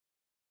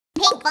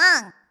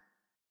Pinkfong.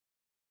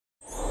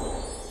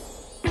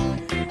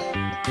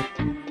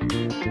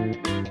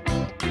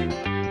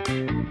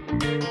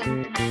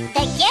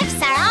 The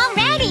gifts are all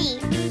ready.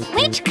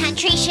 Which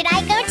country should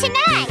I go to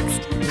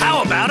next?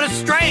 How about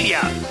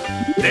Australia?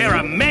 There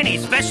are many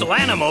special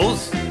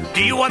animals.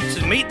 Do you want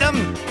to meet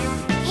them?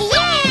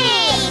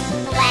 Yay!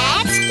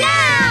 Let's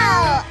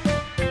go!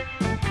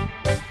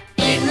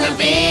 In the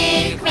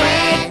big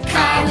red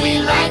car we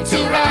like to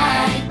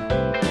ride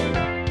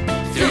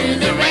through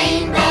the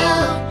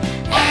rainbow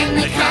and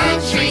the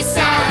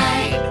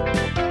countryside.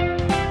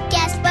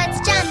 Guess what's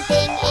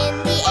jumping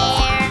in the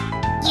air?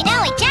 You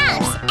know it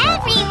jumps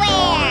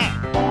everywhere!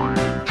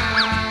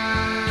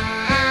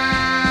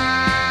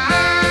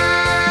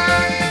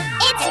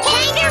 It's a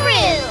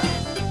kangaroo!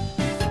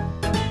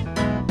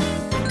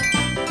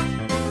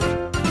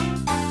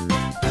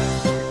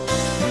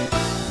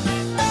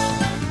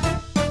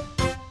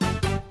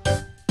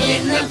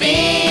 In the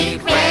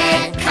big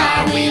red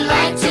car we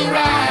like to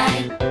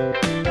ride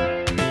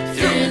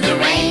through the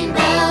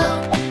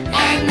rainbow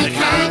and the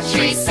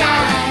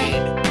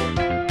countryside.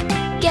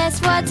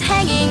 Guess what's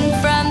hanging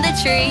from the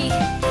tree?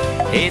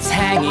 It's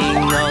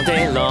hanging all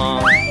day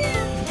long.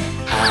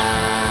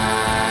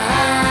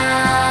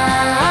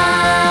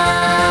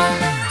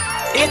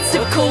 It's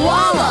a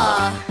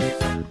koala.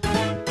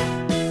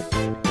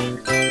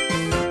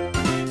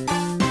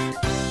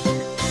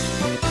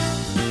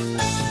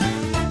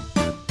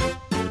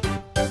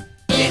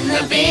 In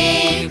the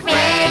big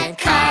red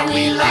car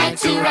we like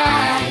to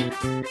ride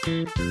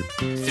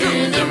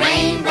through the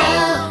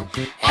rainbow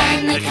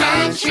and the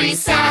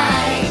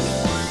countryside.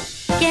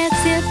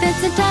 Guess if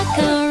it's a duck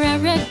or a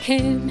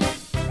raccoon.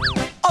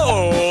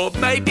 Or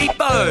maybe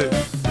both.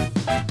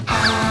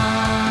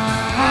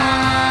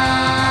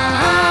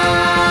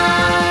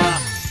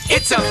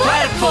 It's a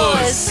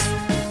platypus!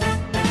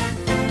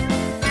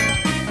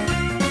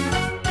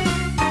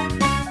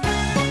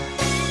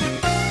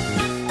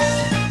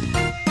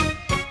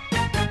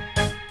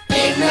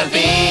 In the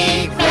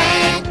big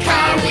red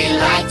car we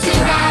like to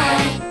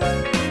ride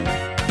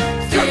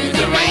through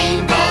the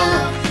rainbow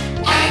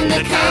and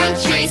the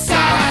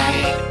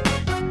countryside.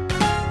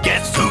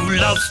 Guess who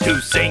loves to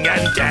sing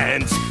and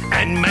dance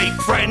and make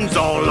friends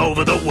all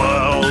over the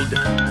world?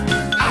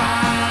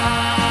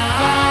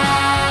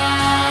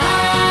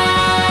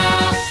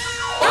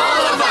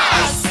 All of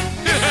us!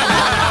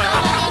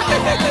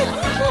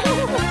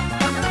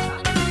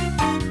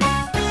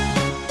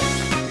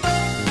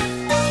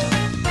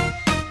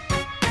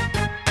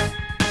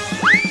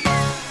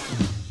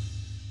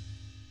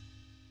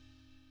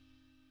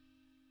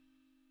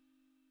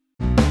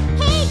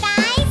 Hey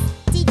guys!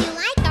 Did you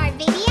like our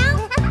video?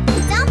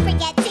 Don't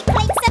forget to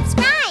click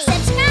subscribe!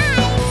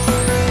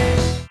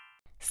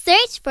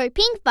 Search for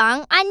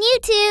Pinkfong on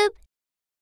YouTube.